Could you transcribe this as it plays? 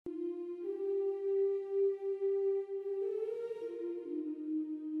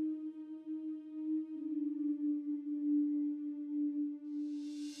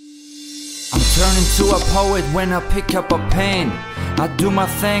turn into a poet when I pick up a pen. I do my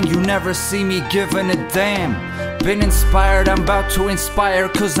thing, you never see me giving a damn. Been inspired, I'm about to inspire,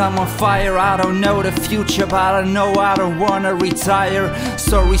 cause I'm on fire. I don't know the future, but I know I don't wanna retire.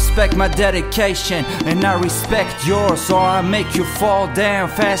 So respect my dedication, and I respect yours, or I make you fall down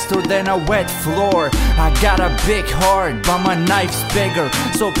faster than a wet floor. I got a big heart, but my knife's bigger,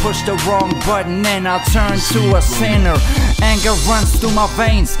 so push the wrong button and I'll turn to a sinner. Anger runs through my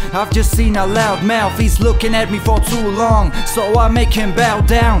veins, I've just seen a loud mouth. He's looking at me for too long, so I make him bow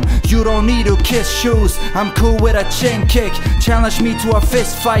down. You don't need to kiss shoes, I'm cool with a chin kick. Challenge me to a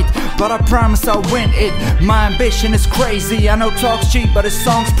fist fight, but I promise I'll win it. My ambition is crazy, I know talk's cheap, but this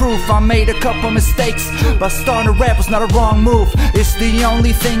song's proof. I made a couple mistakes, but starting to rap was not a wrong move. It's the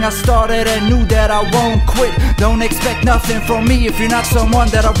only thing I started and knew that I won't quit. Don't expect nothing from me if you're not someone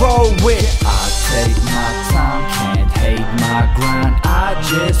that I roll with. I take my time, can't hate my grind. I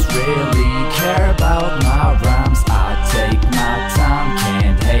just really care about my rhymes. I take my time,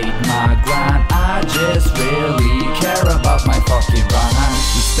 can't hate my grind. I just really care about my fucking rhymes.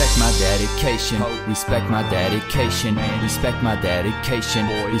 Respect my dedication, respect my dedication, respect my dedication,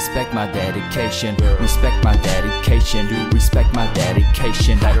 respect my dedication, respect my dedication, respect my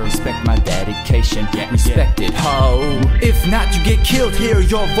dedication, respect my dedication, respect it, ho. If not, you get killed here.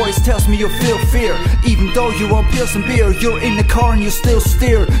 Your voice tells me you feel fear. Even though you won't peel some beer, you're in the car and you still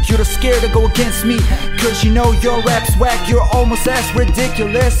steer. You're too scared to go against me, cause you know your rap's whack. You're almost as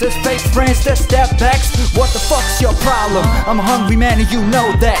ridiculous as fake friends that step backs. What the fuck's your problem? I'm a hungry man and you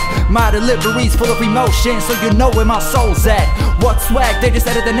know that. My delivery's full of emotion, so you know where my soul's at. What swag? They just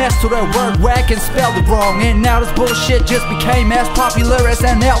added an S to their word whack and spelled it wrong, and now this bullshit just became as popular as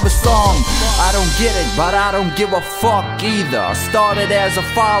an Elvis song. I don't get it, but I don't give a fuck either. I started as a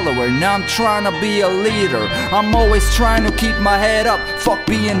follower, now I'm trying to be a leader. I'm always trying to keep my head up, fuck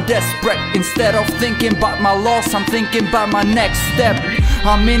being desperate. Instead of thinking about my loss, I'm thinking about my next step.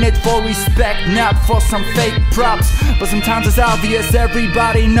 I'm in it for respect, not for some fake props. But sometimes it's obvious,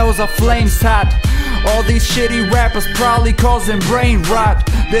 everybody knows a flame's hot. All these shitty rappers probably causing brain rot.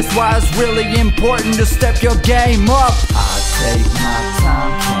 That's why it's really important to step your game up. I take my time,